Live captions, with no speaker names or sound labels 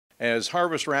As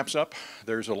harvest wraps up,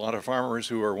 there's a lot of farmers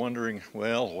who are wondering,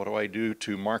 well, what do I do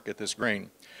to market this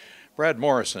grain? Brad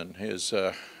Morrison is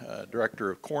Director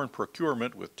of Corn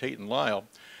Procurement with Tate and Lyle,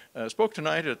 spoke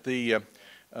tonight at the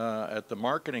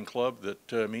marketing club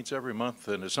that meets every month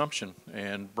in Assumption.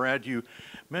 And Brad, you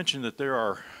mentioned that there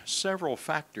are several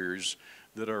factors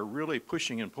that are really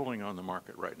pushing and pulling on the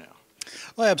market right now.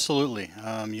 Well, absolutely.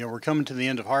 We're coming to the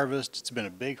end of harvest. It's been a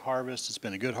big harvest. It's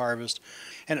been a good harvest,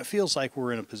 and it feels like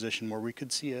we're in a position where we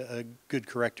could see a good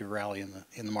corrective rally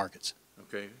in the markets.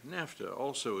 Okay, NAFTA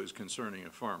also is concerning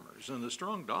farmers, and the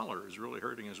strong dollar is really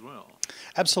hurting as well.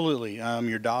 Absolutely.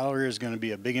 Your dollar is going to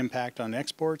be a big impact on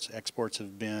exports. Exports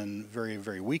have been very,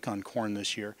 very weak on corn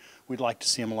this year. We'd like to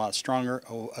see them a lot stronger.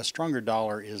 A stronger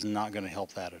dollar is not going to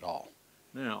help that at all.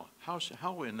 Now,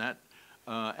 how in that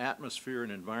atmosphere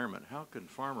and environment, how can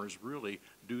farmers really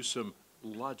do some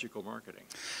logical marketing?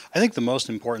 I think the most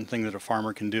important thing that a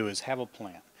farmer can do is have a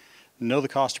plan. Know the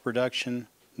cost of production,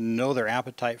 know their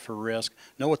appetite for risk,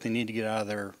 know what they need to get out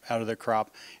of their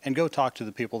crop, and go talk to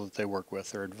the people that they work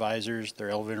with, their advisors, their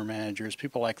elevator managers,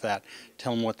 people like that.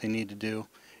 Tell them what they need to do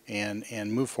and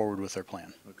move forward with their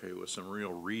plan. Okay, with some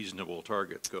real reasonable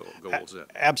target goals then.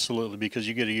 Absolutely, because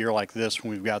you get a year like this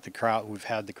when we've had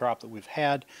the crop that we've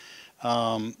had.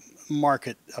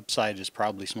 Market upside is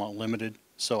probably somewhat limited,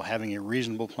 so having a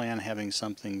reasonable plan, having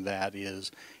something that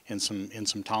is in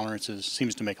some tolerances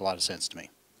seems to make a lot of sense to me.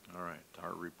 All right,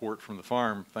 our report from the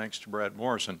farm, thanks to Brad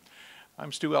Morrison.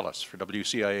 I'm Stu Ellis for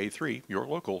WCIA 3, your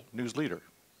local news leader.